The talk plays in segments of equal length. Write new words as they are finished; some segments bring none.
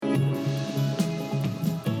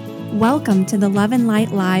Welcome to the Love and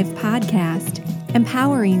Light Live podcast,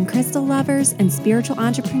 empowering crystal lovers and spiritual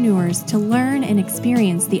entrepreneurs to learn and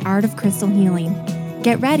experience the art of crystal healing.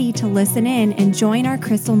 Get ready to listen in and join our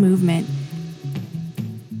crystal movement.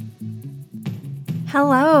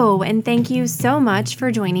 Hello, and thank you so much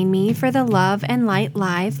for joining me for the Love and Light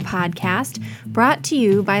Live podcast, brought to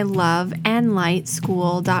you by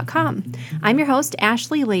loveandlightschool.com. I'm your host,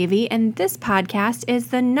 Ashley Levy, and this podcast is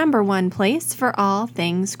the number one place for all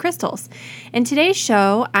things crystals. In today's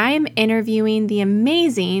show, I'm interviewing the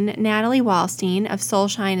amazing Natalie Wallstein of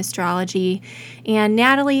Soulshine Astrology, and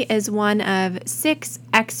Natalie is one of 6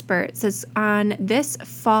 experts that's on this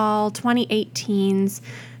fall 2018's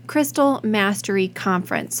Crystal Mastery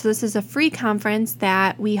Conference. So this is a free conference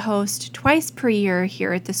that we host twice per year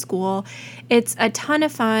here at the school. It's a ton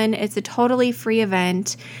of fun. It's a totally free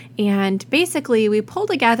event. And basically, we pull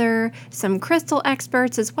together some crystal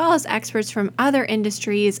experts as well as experts from other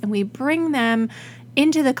industries, and we bring them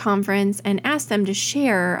into the conference and ask them to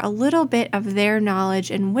share a little bit of their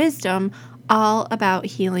knowledge and wisdom all about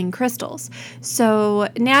healing crystals. So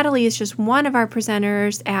Natalie is just one of our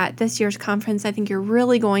presenters at this year's conference. I think you're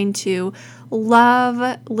really going to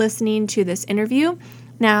love listening to this interview.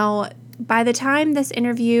 Now, by the time this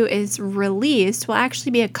interview is released, we'll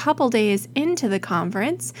actually be a couple days into the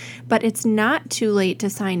conference, but it's not too late to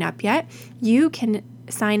sign up yet. You can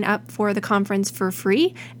sign up for the conference for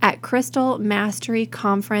free at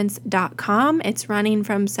crystalmasteryconference.com. It's running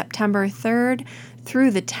from September 3rd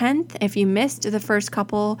through the 10th. If you missed the first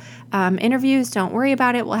couple interviews, don't worry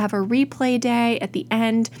about it. We'll have a replay day at the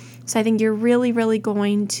end. So I think you're really, really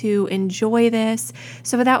going to enjoy this.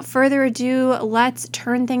 So without further ado, let's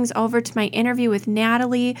turn things over to my interview with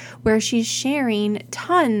Natalie, where she's sharing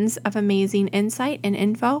tons of amazing insight and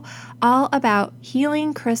info all about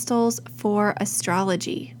healing crystals for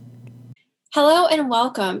astrology. Hello and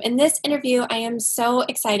welcome. In this interview, I am so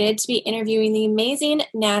excited to be interviewing the amazing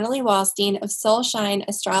Natalie Wallstein of Soulshine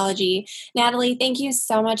Astrology. Natalie, thank you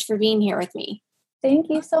so much for being here with me. Thank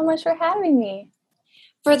you so much for having me.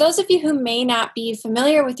 For those of you who may not be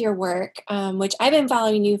familiar with your work, which I've been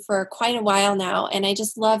following you for quite a while now, and I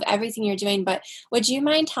just love everything you're doing, but would you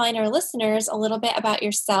mind telling our listeners a little bit about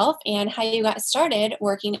yourself and how you got started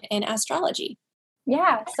working in astrology?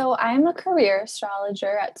 Yeah, so I'm a career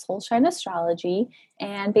astrologer at Soulshine Astrology,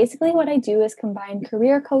 and basically what I do is combine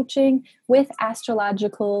career coaching with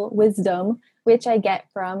astrological wisdom, which I get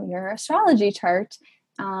from your astrology chart,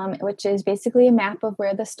 which is basically a map of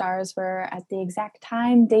where the stars were at the exact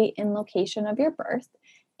time, date, and location of your birth.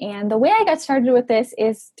 And the way I got started with this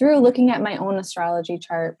is through looking at my own astrology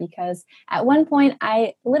chart, because at one point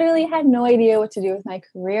I literally had no idea what to do with my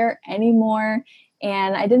career anymore.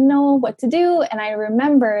 And I didn't know what to do. And I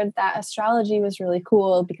remembered that astrology was really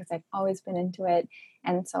cool because I've always been into it.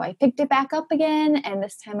 And so I picked it back up again. And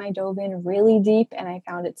this time I dove in really deep and I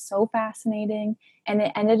found it so fascinating. And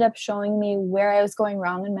it ended up showing me where I was going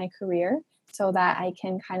wrong in my career so that I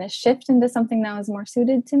can kind of shift into something that was more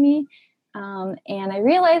suited to me. And I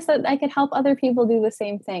realized that I could help other people do the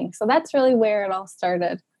same thing. So that's really where it all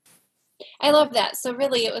started. I love that. So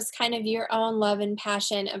really it was kind of your own love and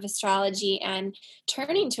passion of astrology and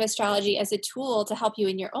turning to astrology as a tool to help you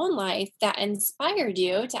in your own life that inspired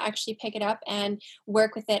you to actually pick it up and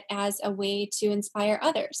work with it as a way to inspire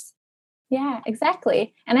others. Yeah,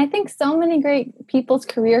 exactly. And I think so many great people's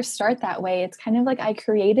careers start that way. It's kind of like I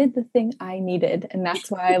created the thing I needed, and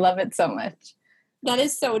that's why I love it so much. That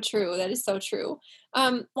is so true. That is so true.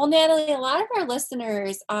 Well, Natalie, a lot of our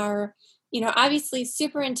listeners are obviously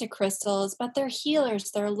super into crystals, but they're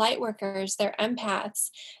healers, they're light workers, they're empaths.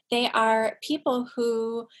 They are people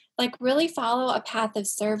who really follow a path of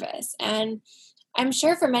service. And I'm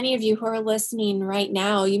sure for many of you who are listening right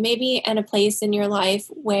now, you may be in a place in your life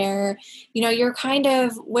where, you're kind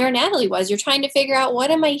of where Natalie was. You're trying to figure out,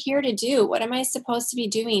 what am I here to do? What am I supposed to be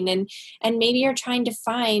doing? And maybe you're trying to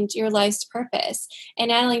find your life's purpose. And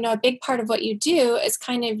Natalie, a big part of what you do is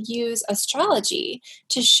kind of use astrology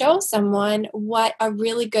to show someone what a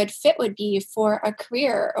really good fit would be for a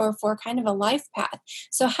career or for kind of a life path.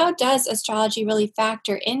 So how does astrology really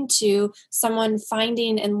factor into someone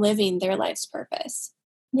finding and living their life's purpose?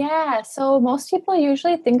 Yeah, so most people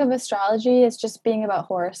usually think of astrology as just being about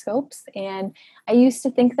horoscopes, and I used to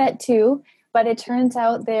think that too, but it turns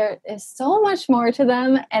out there is so much more to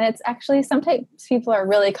them, and it's actually sometimes people are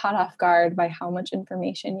really caught off guard by how much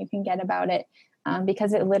information you can get about it.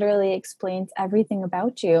 because it literally explains everything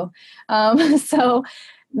about you. So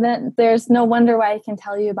then there's no wonder why I can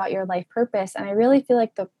tell you about your life purpose. And I really feel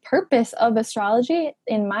like the purpose of astrology,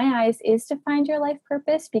 in my eyes, is to find your life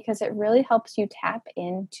purpose, because it really helps you tap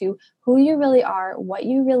into who you really are, what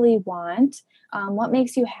you really want, what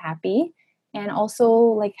makes you happy, and also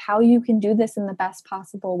like how you can do this in the best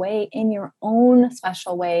possible way in your own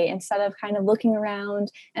special way. Instead of kind of looking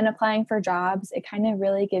around and applying for jobs, it kind of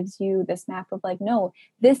really gives you this map of like, no,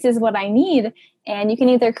 this is what I need. And you can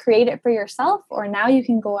either create it for yourself, or now you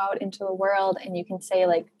can go out into the world and you can say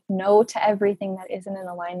like no to everything that isn't in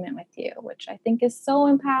alignment with you, which I think is so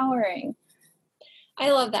empowering.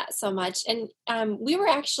 I love that so much. And we were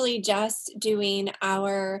actually just doing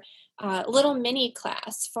our little mini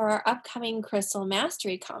class for our upcoming Crystal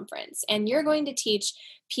Mastery Conference. And you're going to teach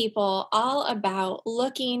people all about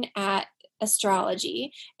looking at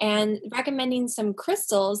astrology and recommending some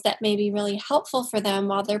crystals that may be really helpful for them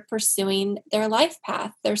while they're pursuing their life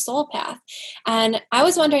path, their soul path. And I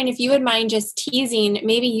was wondering if you would mind just teasing,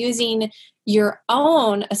 maybe using your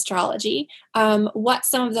own astrology, what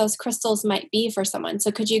some of those crystals might be for someone.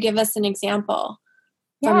 So could you give us an example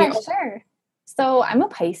from Yeah, your own? sure. So I'm a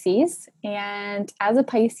Pisces, and as a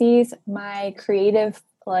Pisces, my creative,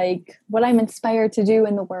 like what I'm inspired to do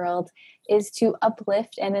in the world is to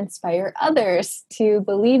uplift and inspire others to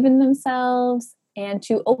believe in themselves and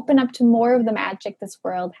to open up to more of the magic this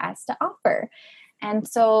world has to offer. And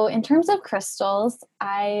so, in terms of crystals,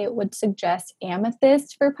 I would suggest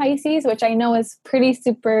amethyst for Pisces, which I know is pretty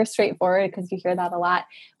super straightforward because you hear that a lot.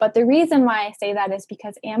 But the reason why I say that is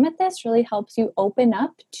because amethyst really helps you open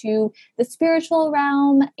up to the spiritual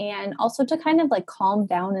realm, and also to kind of like calm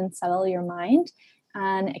down and settle your mind.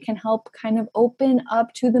 And it can help kind of open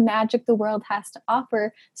up to the magic the world has to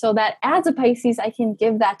offer, so that as a Pisces, I can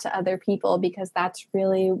give that to other people, because that's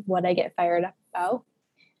really what I get fired up about.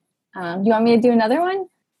 Do you want me to do another one?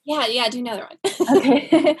 Yeah, do another one.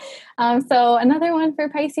 Okay. So another one for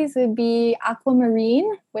Pisces would be aquamarine,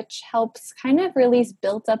 which helps kind of release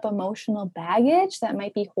built up emotional baggage that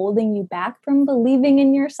might be holding you back from believing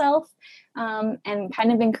in yourself, and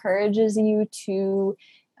kind of encourages you to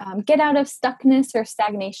get out of stuckness or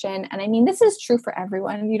stagnation. And I mean, this is true for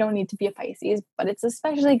everyone. You don't need to be a Pisces, but it's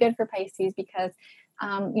especially good for Pisces because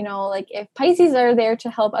like if Pisces are there to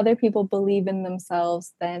help other people believe in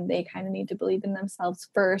themselves, then they kind of need to believe in themselves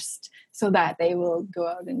first so that they will go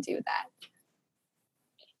out and do that.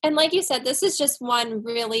 And like you said, this is just one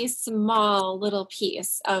really small little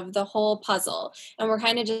piece of the whole puzzle. And we're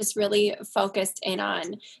kind of just really focused in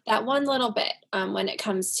on that one little bit when it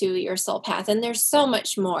comes to your soul path. And there's so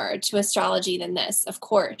much more to astrology than this, of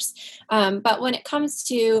course. But when it comes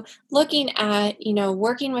to looking at,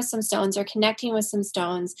 working with some stones or connecting with some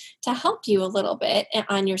stones to help you a little bit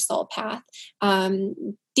on your soul path,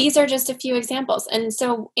 these are just a few examples. And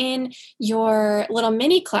so in your little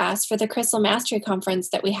mini class for the Crystal Mastery Conference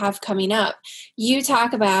that we have coming up, you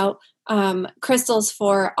talk about crystals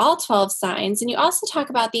for all 12 signs. And you also talk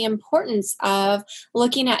about the importance of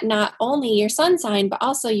looking at not only your sun sign, but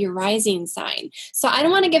also your rising sign. So I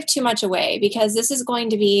don't want to give too much away because this is going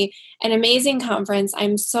to be an amazing conference.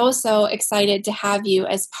 I'm so excited to have you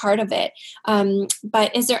as part of it.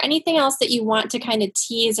 But is there anything else that you want to kind of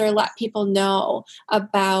tease or let people know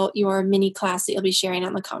about your mini class that you'll be sharing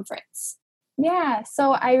on the conference? Yeah,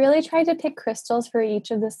 so I really tried to pick crystals for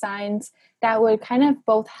each of the signs that would kind of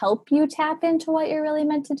both help you tap into what you're really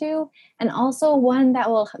meant to do, and also one that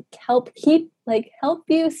will help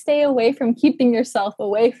you stay away from keeping yourself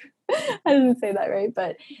away from, I didn't say that right,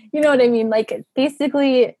 but you know what I mean, like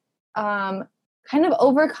basically kind of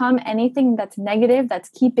overcome anything that's negative that's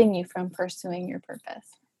keeping you from pursuing your purpose.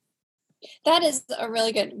 That is a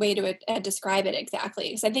really good way to describe it exactly.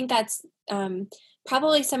 Because I think that's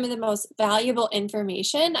probably some of the most valuable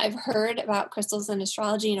information I've heard about crystals and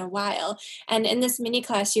astrology in a while. And in this mini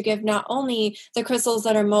class, you give not only the crystals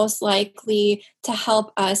that are most likely to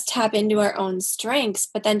help us tap into our own strengths,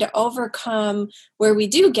 but then to overcome where we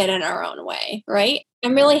do get in our own way, right?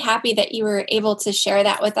 I'm really happy that you were able to share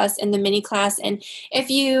that with us in the mini class. And if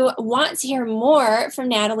you want to hear more from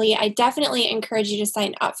Natalie, I definitely encourage you to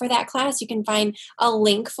sign up for that class. You can find a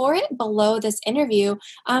link for it below this interview.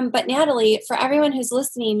 But Natalie, for everyone who's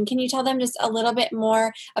listening, can you tell them just a little bit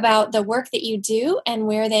more about the work that you do and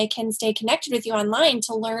where they can stay connected with you online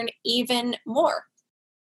to learn even more?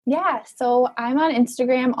 Yeah, so I'm on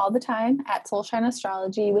Instagram all the time at Soulshine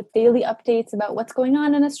Astrology with daily updates about what's going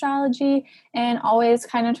on in astrology, and always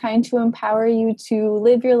kind of trying to empower you to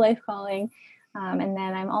live your life calling. And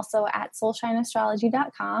then I'm also at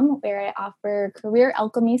soulshineastrology.com, where I offer career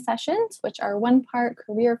alchemy sessions, which are one part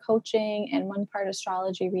career coaching and one part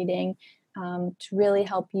astrology reading, to really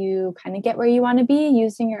help you kind of get where you want to be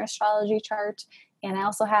using your astrology chart. And I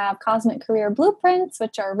also have cosmic career blueprints,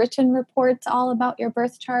 which are written reports all about your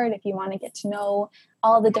birth chart if you want to get to know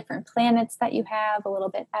all the different planets that you have a little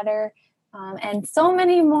bit better, and so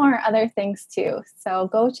many more other things too. So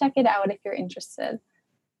go check it out if you're interested.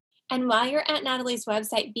 And while you're at Natalie's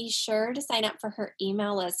website, be sure to sign up for her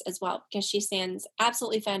email list as well, because she sends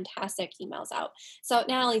absolutely fantastic emails out. So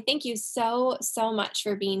Natalie, thank you so much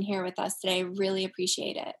for being here with us today. Really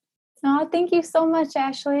appreciate it. Oh, thank you so much,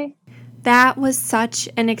 Ashley. That was such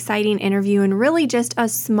an exciting interview and really just a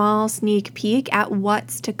small sneak peek at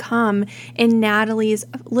what's to come in Natalie's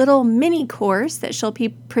little mini course that she'll be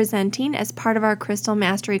presenting as part of our Crystal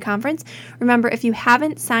Mastery Conference. Remember, if you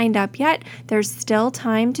haven't signed up yet, there's still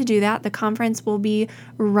time to do that. The conference will be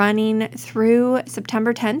running through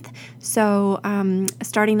September 10th. So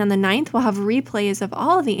starting on the 9th, we'll have replays of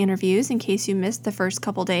all of the interviews in case you missed the first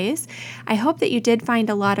couple days. I hope that you did find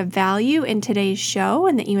a lot of value in today's show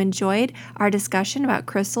and that you enjoyed our discussion about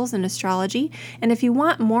crystals and astrology. And if you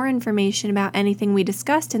want more information about anything we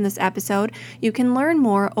discussed in this episode, you can learn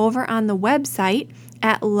more over on the website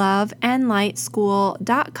at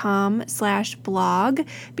loveandlightschool.com/blog.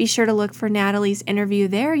 Be sure to look for Natalie's interview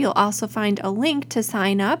there. You'll also find a link to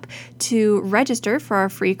sign up to register for our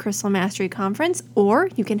free Crystal Mastery Conference, or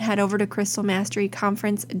you can head over to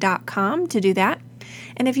crystalmasteryconference.com to do that.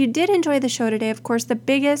 And if you did enjoy the show today, of course, the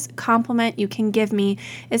biggest compliment you can give me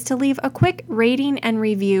is to leave a quick rating and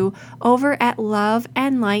review over at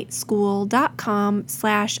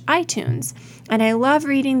loveandlightschool.com/iTunes. And I love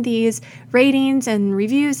reading these ratings and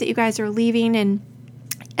reviews that you guys are leaving. And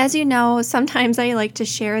as you know, sometimes I like to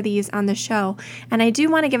share these on the show, and I do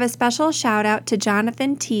want to give a special shout out to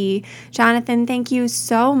Jonathan T. Jonathan, thank you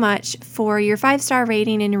so much for your 5-star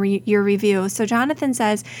rating and your review. So Jonathan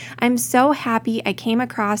says, I'm so happy I came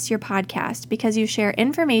across your podcast because you share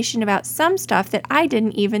information about some stuff that I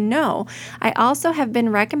didn't even know. I also have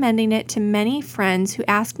been recommending it to many friends who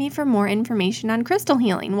ask me for more information on crystal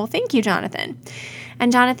healing. Well, thank you, Jonathan.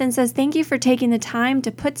 And Jonathan says, thank you for taking the time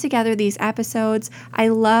to put together these episodes. I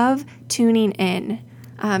love tuning in.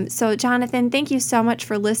 So Jonathan, thank you so much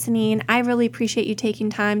for listening. I really appreciate you taking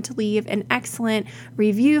time to leave an excellent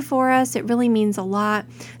review for us. It really means a lot.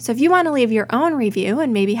 So if you want to leave your own review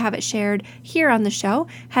and maybe have it shared here on the show,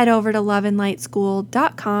 head over to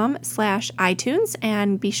loveandlightschool.com/iTunes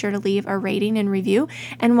and be sure to leave a rating and review.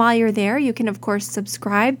 And while you're there, you can of course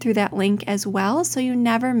subscribe through that link as well, so you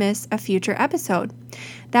never miss a future episode.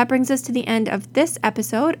 That brings us to the end of this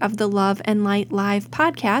episode of the Love and Light Live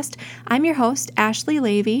podcast. I'm your host, Ashley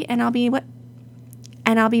Levy, and I'll be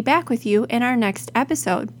back with you in our next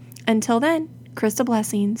episode. Until then, crystal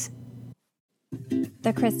blessings.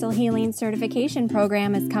 The Crystal Healing Certification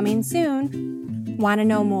Program is coming soon. Want to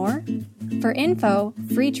know more? For info,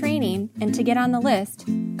 free training, and to get on the list,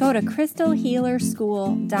 go to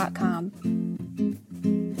crystalhealerschool.com.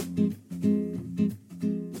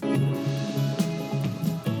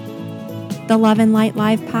 The Love and Light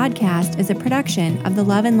Live podcast is a production of the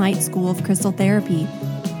Love and Light School of Crystal Therapy.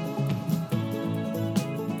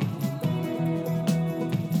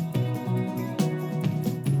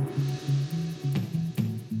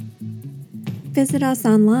 Visit us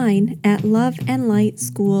online at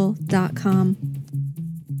loveandlightschool.com.